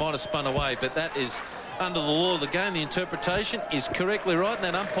boot, it might have spun away. But that is under the law of the game. The interpretation is correctly right, and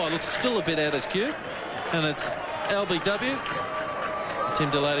that umpire looks still a bit out of his cue. And it's LBW.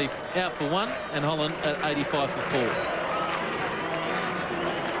 Tim Delaney out for 1, and Holland at 85 for 4.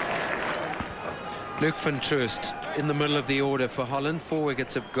 Luke van Troost in the middle of the order for Holland. 4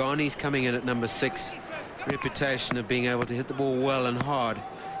 wickets have gone. He's coming in at number 6. Reputation of being able to hit the ball well and hard.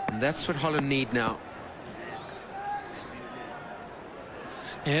 And that's what Holland need now.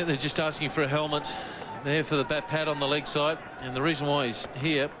 Yeah, they're just asking for a helmet there for the bat pad on the leg side. And the reason why he's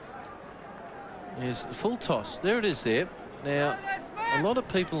here is the full toss. There it is there. Now, a lot of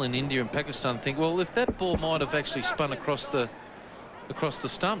people in India and Pakistan think, well, if that ball might have actually spun across the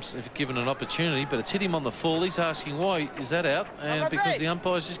stumps if given an opportunity, but it's hit him on the full. He's asking why is that out, and because the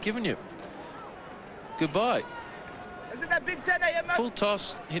umpire's just given you goodbye. Is it that big 10 AM? Full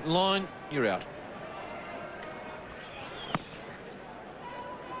toss, hit line, you're out.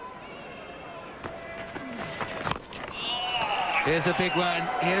 Here's a big one.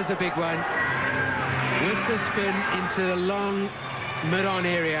 Here's a big one. With the spin into the long mid-on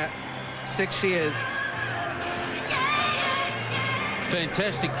area. 6 shears.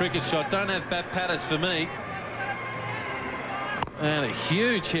 Fantastic cricket shot. Don't have bat patters for me. And a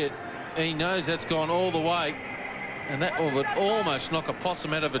huge hit. He knows that's gone all the way. And that would almost knock a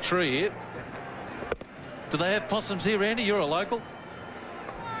possum out of a tree here. Do they have possums here, Andy? You're a local.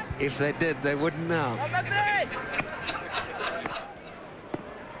 If they did, they wouldn't now.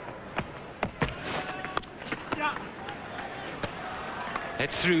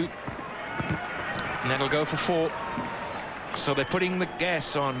 That's through. And that'll go for 4. So they're putting the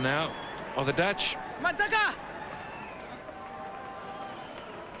gas on now, or the Dutch.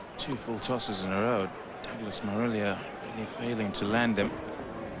 Two full tosses in a row. Douglas Morelia really failing to land them.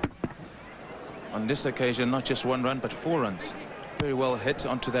 On this occasion, not just 1 run, but 4 runs. Very well hit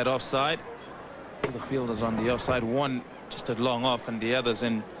onto that offside. All the fielders on the offside, one just a long off and the others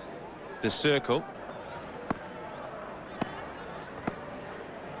in the circle.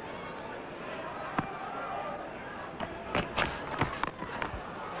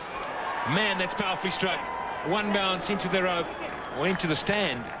 Man, that's powerfully struck. 1 bounce into the rope, or into the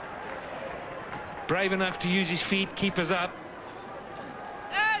stand. Brave enough to use his feet, keepers up.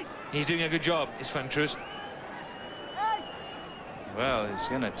 He's doing a good job, is Van Troost. Well, he's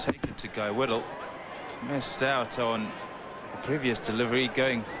going to take it to Guy Whittle. Missed out on the previous delivery,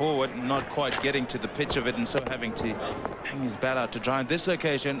 going forward, not quite getting to the pitch of it, and so having to hang his bat out to dry. On this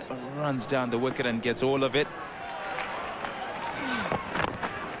occasion, runs down the wicket and gets all of it.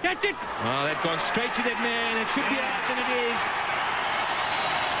 That's it! Oh, that gone straight to that man. It should be out, and it is.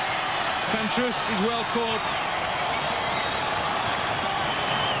 Van Troost is well caught.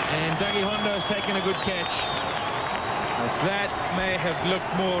 And Dougie Hondo's taken a good catch. That may have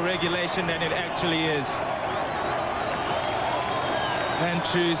looked more regulation than it actually is. Van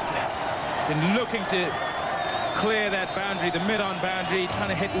Troost been looking to clear that boundary, the mid-on boundary, trying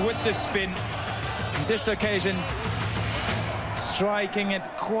to hit with the spin. On this occasion, striking it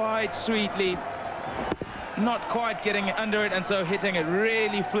quite sweetly, not quite getting under it, and so hitting it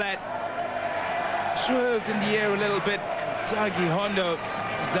really flat. swerves in the air a little bit. Dougie Hondo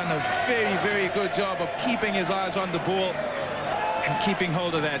has done a very, very good job of keeping his eyes on the ball and keeping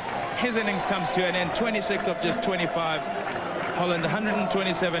hold of that. His innings comes to an end, 26 of just 25. Holland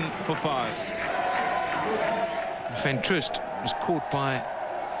 127 for 5. Van Trust was caught by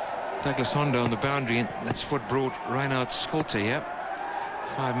Douglas Hondo on the boundary, and that's what brought Reinhard Scholte here.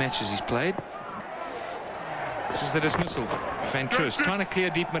 5 matches he's played. This is the dismissal. Van Trust trying to clear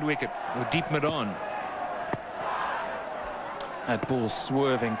deep mid wicket, or deep mid on. That ball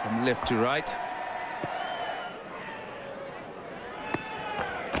swerving from left to right.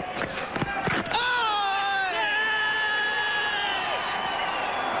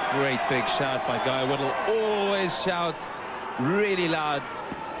 Great big shout by Guy Whittle. Always shouts really loud.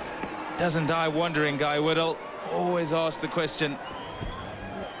 Doesn't die wondering, Guy Whittle. Always asks the question.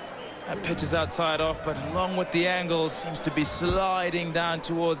 That pitch is outside off, but along with the angle, seems to be sliding down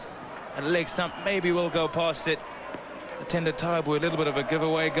towards a leg stump. Maybe we'll go past it. The tender Taibu, a little bit of a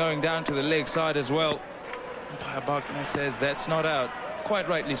giveaway going down to the leg side as well. Umpire Bachner says that's not out. Quite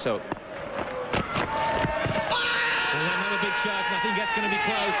rightly so. Well, another big shot, and I think that's going to be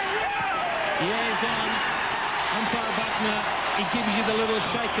close. Yeah, he's gone. Umpire Bachner, he gives you the little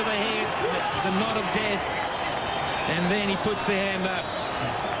shake of the head, the nod of death, and then he puts the hand up.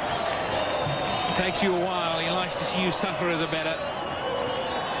 It takes you a while. He likes to see you suffer as a batter.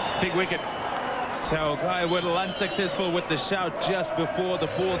 Big wicket. So Guy Whittle unsuccessful with the shout just before the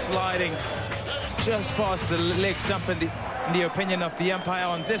ball sliding just past the leg stump in the opinion of the umpire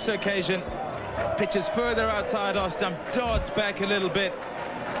on this occasion. Pitches further outside our stump, darts back a little bit.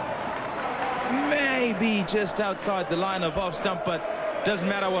 Maybe just outside the line of off stump, but doesn't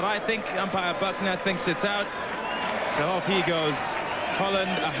matter what I think. Umpire Buckner thinks it's out. So off he goes.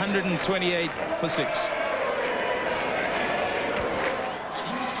 Holland 128 for 6.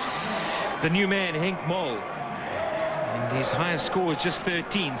 The new man, Henk Mol, and his highest score is just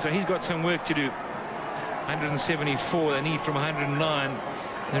 13, so he's got some work to do. 174 they need from 109.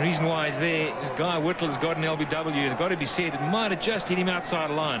 The reason why he's there is Guy Whittle has got an LBW, and it's got to be said, it might have just hit him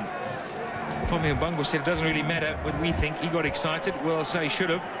outside the line. Tommy Mbongo said it doesn't really matter what we think. He got excited. Well, so he should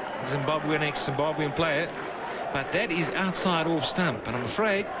have. Zimbabwean, ex-Zimbabwean player. But that is outside off stump, and I'm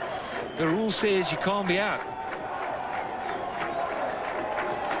afraid the rule says you can't be out.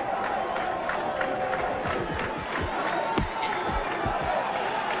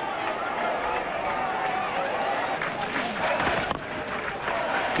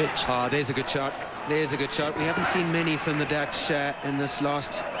 Good. Oh, there's a good shot. There's a good shot. We haven't seen many from the Dutch in this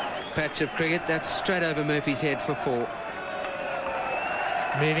last patch of cricket. That's straight over Murphy's head for 4.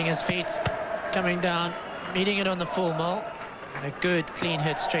 Moving his feet, coming down, meeting it on the full mole. And a good clean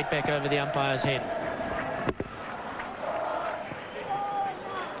hit straight back over the umpire's head.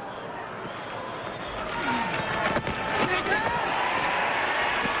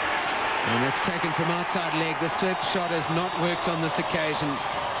 And that's taken from outside leg. The swept shot has not worked on this occasion.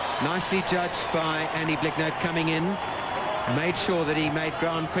 Nicely judged by Andy Blignaut coming in. Made sure that he made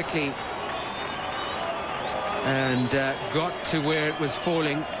ground quickly. And got to where it was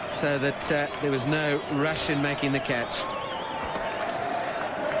falling so that there was no rush in making the catch.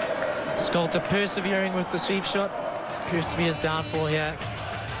 Scholte persevering with the sweep shot. Appears to be his downfall here.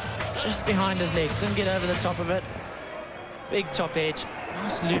 Just behind his legs. Didn't get over the top of it. Big top edge.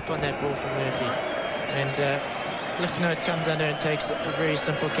 Nice loop on that ball from Murphy. And Blignaut comes under and takes a very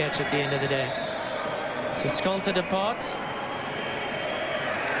simple catch at the end of the day. So Scholte departs.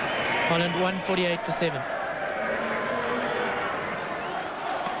 Holland 148 for 7.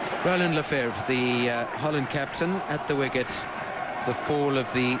 Roland Lefebvre, the Holland captain, at the wicket. The fall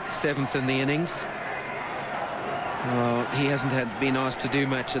of the 7th in the innings. Well, he hasn't been asked to do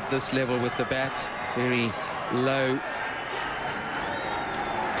much at this level with the bat. Very low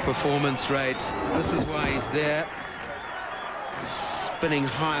performance rate. This is why he's there. Spinning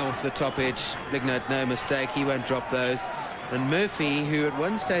high off the top edge. Blignaut, no mistake, he won't drop those. And Murphy, who at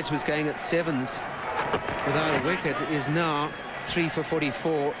one stage was going at 7s without a wicket, is now 3 for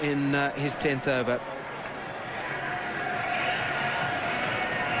 44 in his 10th over.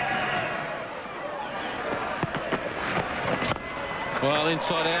 Well,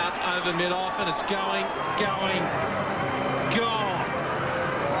 inside out, over mid-off, and it's going. Gone.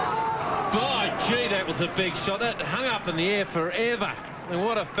 By gee, that was a big shot. That hung up in the air forever. And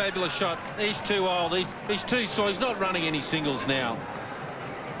what a fabulous shot. He's too old. He's too sore. He's not running any singles now.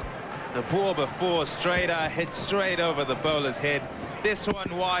 The ball before, straighter, hit straight over the bowler's head. This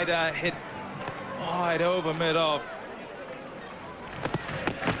one wider, hit wide over mid-off.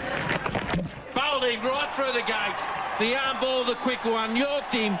 Bowled him right through the gate. The arm ball, the quick one,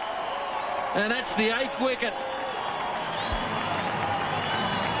 yorked him. And that's the 8th wicket.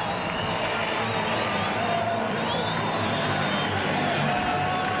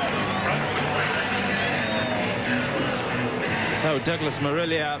 So Douglas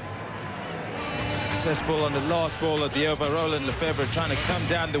Marilia successful on the last ball of the over. Roland Lefebvre trying to come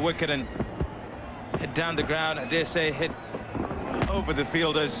down the wicket and hit down the ground. I dare say hit over the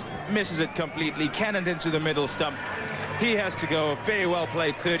fielders, misses it completely, cannoned into the middle stump. He has to go. Very well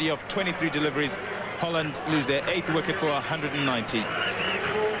played. 30 of 23 deliveries. Holland lose their 8th wicket for 190.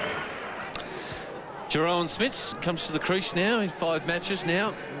 Jerome Smith comes to the crease now in 5 matches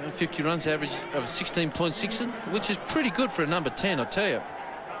now. 50 runs, average of 16.6, which is pretty good for a number 10, I tell you.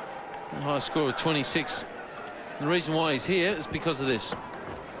 A high score of 26. And the reason why he's here is because of this.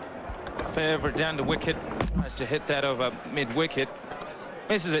 Lefebvre down the wicket, tries to hit that over mid-wicket,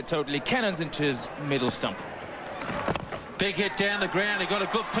 misses it totally, cannons into his middle stump. Big hit down the ground. He got a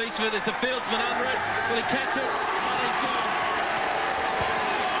good piece of it. There's a fieldsman under it. Will he catch it? Oh, he's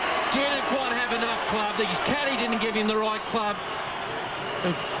gone. Didn't quite have enough club. His caddy didn't give him the right club.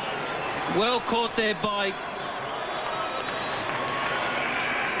 And well caught there by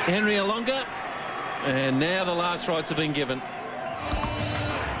Henry Olonga. And now the last rights have been given.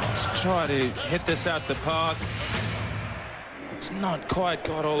 Let's try to hit this out the park. It's not quite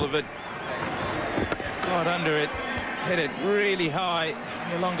got all of it. Got under it. Hit it really high.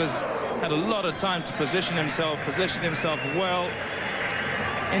 Olonga's had a lot of time to position himself well.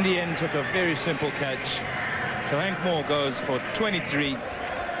 In the end, took a very simple catch. So Hank Moore goes for 23.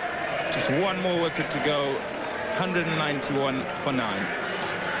 Just one more wicket to go. 191 for 9.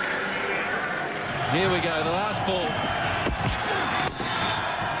 Here we go, the last ball.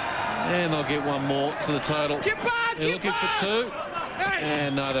 And they'll get one more to the total. They're looking for 2.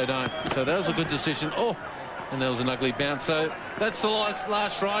 And no, they don't. So that was a good decision. Oh, and that was an ugly bounce. So that's the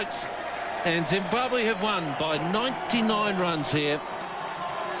last rights. And Zimbabwe have won by 99 runs here.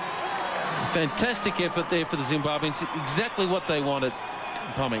 Fantastic effort there for the Zimbabweans. Exactly what they wanted.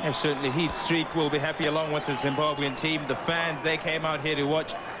 Pommy. And certainly Heath Streak will be happy along with the Zimbabwean team. The fans, they came out here to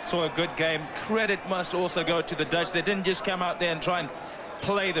watch, saw a good game. Credit must also go to the Dutch. They didn't just come out there and try and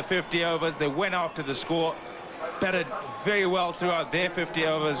play the 50 overs. They went after the score, batted very well throughout their 50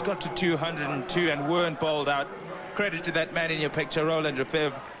 overs, got to 202 and weren't bowled out. Credit to that man in your picture, Roland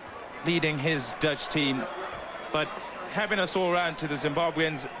Lefebvre, leading his Dutch team. But happiness all round to the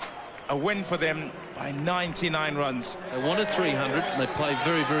Zimbabweans. A win for them by 99 runs. They wanted 300 and they played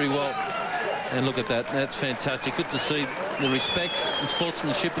very, very well. And look at that, that's fantastic. Good to see the respect and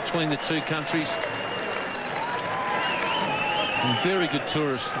sportsmanship between the two countries. And very good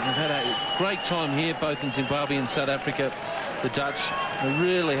tourists. They've had a great time here, both in Zimbabwe and South Africa. The Dutch, they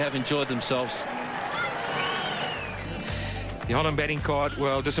really have enjoyed themselves. The Holland batting card,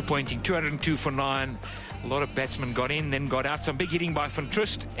 well, disappointing. 202 for 9. A lot of batsmen got in, then got out. Some big hitting by Van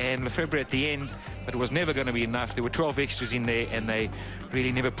Trust and Lefebvre at the end, but it was never going to be enough. There were 12 extras in there, and they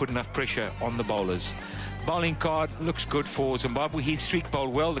really never put enough pressure on the bowlers. Bowling card looks good for Zimbabwe. Heath Streak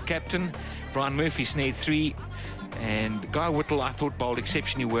bowled well, the captain. Brian Murphy snared 3, and Guy Whittle, I thought, bowled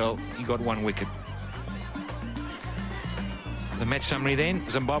exceptionally well. He got 1 wicket. The match summary then,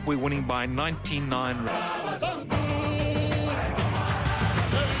 Zimbabwe winning by 99 runs.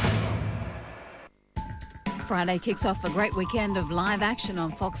 Friday kicks off a great weekend of live action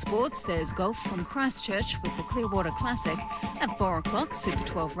on Fox Sports. There's golf from Christchurch with the Clearwater Classic. At 4 o'clock, Super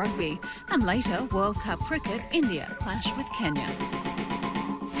 12 rugby. And later, World Cup cricket, India clash with Kenya.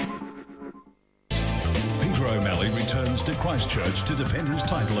 Peter O'Malley returns to Christchurch to defend his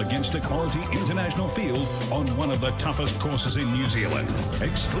title against a quality international field on one of the toughest courses in New Zealand.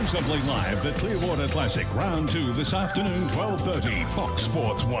 Exclusively live, the Clearwater Classic, round 2 this afternoon, 12:30, Fox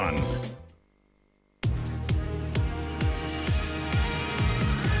Sports 1.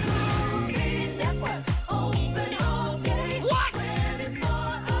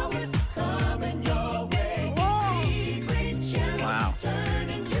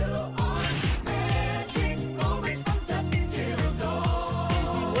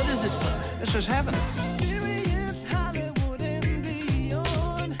 Is happening.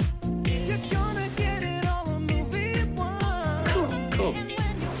 Cool.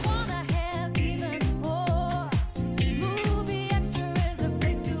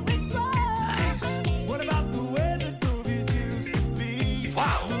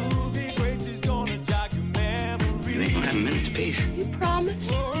 Wow. You think we'll have a minute's peace? You promise?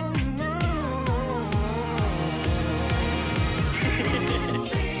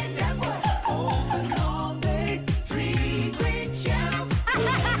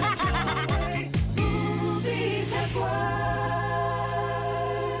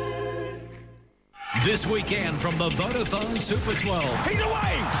 This weekend from the Vodafone Super 12. He's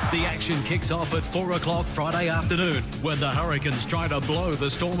away! The action kicks off at 4 o'clock Friday afternoon when the Hurricanes try to blow the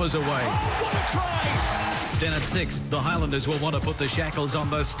Stormers away. Oh, what a try! Then at 6, the Highlanders will want to put the shackles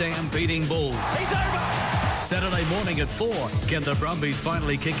on the stampeding Bulls. He's over! Saturday morning at 4, can the Brumbies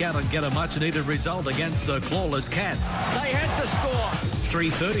finally kick out and get a much-needed result against the clawless Cats? They had to score.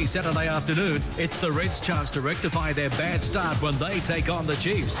 3:30 Saturday afternoon, it's the Reds' chance to rectify their bad start when they take on the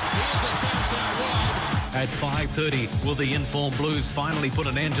Chiefs. Here's a chance out wide. At 5:30, will the informed Blues finally put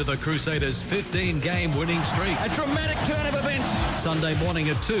an end to the Crusaders' 15-game winning streak? A dramatic turn of events. Sunday morning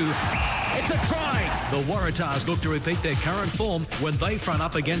at 2, it's a try. The Waratahs look to repeat their current form when they front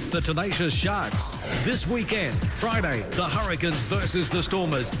up against the tenacious Sharks. This weekend, Friday, the Hurricanes versus the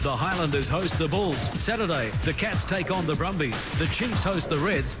Stormers. The Highlanders host the Bulls. Saturday, the Cats take on the Brumbies. The Chiefs host the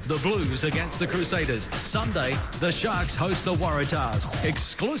Reds. The Blues against the Crusaders. Sunday, the Sharks host the Waratahs.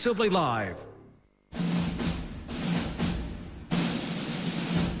 Exclusively live.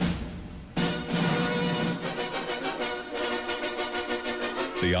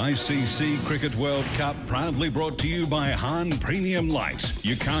 The ICC Cricket World Cup proudly brought to you by Hahn Premium Light.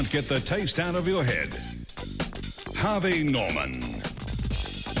 You can't get the taste out of your head. Harvey Norman.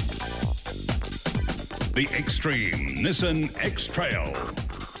 The Extreme Nissan X-Trail.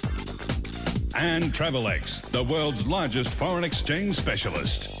 And Travelex, the world's largest foreign exchange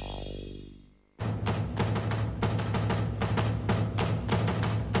specialist.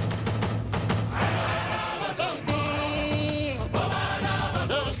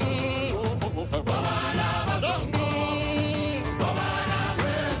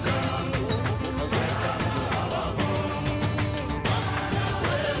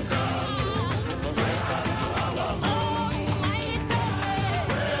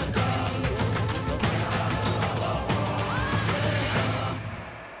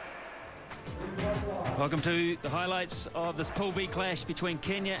 Welcome to the highlights of this Pool B clash between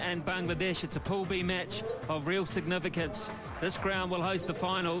Kenya and Bangladesh. It's a Pool B match of real significance. This ground will host the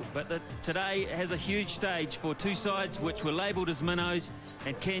final, but today has a huge stage for two sides which were labelled as minnows,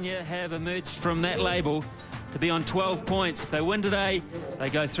 and Kenya have emerged from that label to be on 12 points. If they win today, they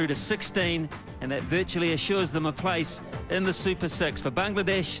go through to 16, and that virtually assures them a place in the Super 6. For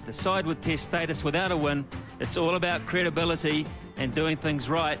Bangladesh, the side with test status without a win, it's all about credibility and doing things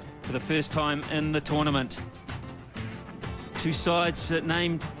right for the first time in the tournament. Two sides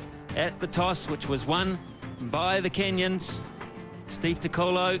named at the toss, which was won by the Kenyans, Steve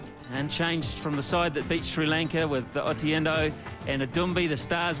Tikolo, and changed from the side that beat Sri Lanka with the Otieno and Adumbi, the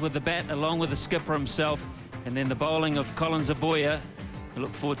stars with the bat, along with the skipper himself, and then the bowling of Colin Zaboya. We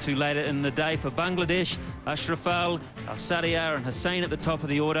look forward to later in the day. For Bangladesh, Ashrafal, Al-Sadiyar and Hussain at the top of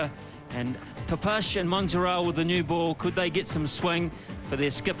the order, and Topash and Mongeral with the new ball. Could they get some swing for their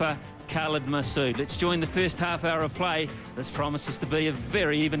skipper, Khalid Masood? Let's join the first half hour of play. This promises to be a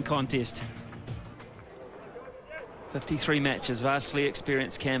very even contest. 53 matches, vastly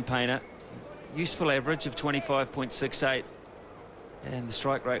experienced campaigner. Useful average of 25.68. And the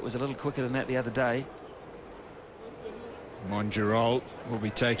strike rate was a little quicker than that the other day. Mongeral will be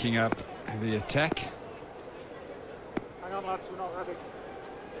taking up the attack. Hang on, lads, we're not ready.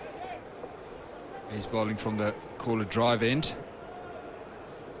 He's bowling from the corner drive end.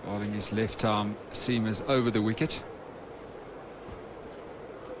 Bowling his left arm seamers over the wicket.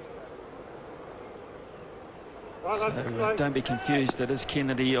 So don't be confused, it is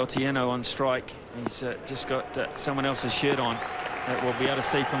Kennedy Otieno on strike. He's just got someone else's shirt on that we'll be able to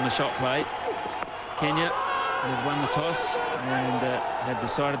see from the shot play. Kenya have won the toss and have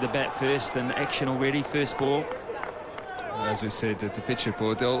decided to bat first, and action already, first ball. As we said at the pitch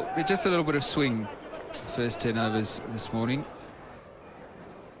report, there'll be just a little bit of swing the first 10 overs this morning.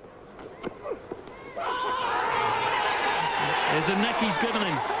 There's a nick he's given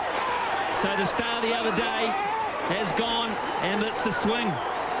him. So the star the other day has gone, and it's the swing.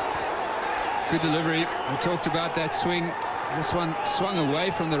 Good delivery. We talked about that swing. This one swung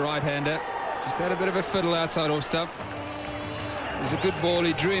away from the right-hander. Just had a bit of a fiddle outside off stump. It was a good ball.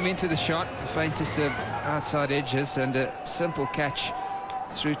 He drew him into the shot, the faintest of outside edges, and a simple catch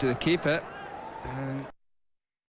through to the keeper.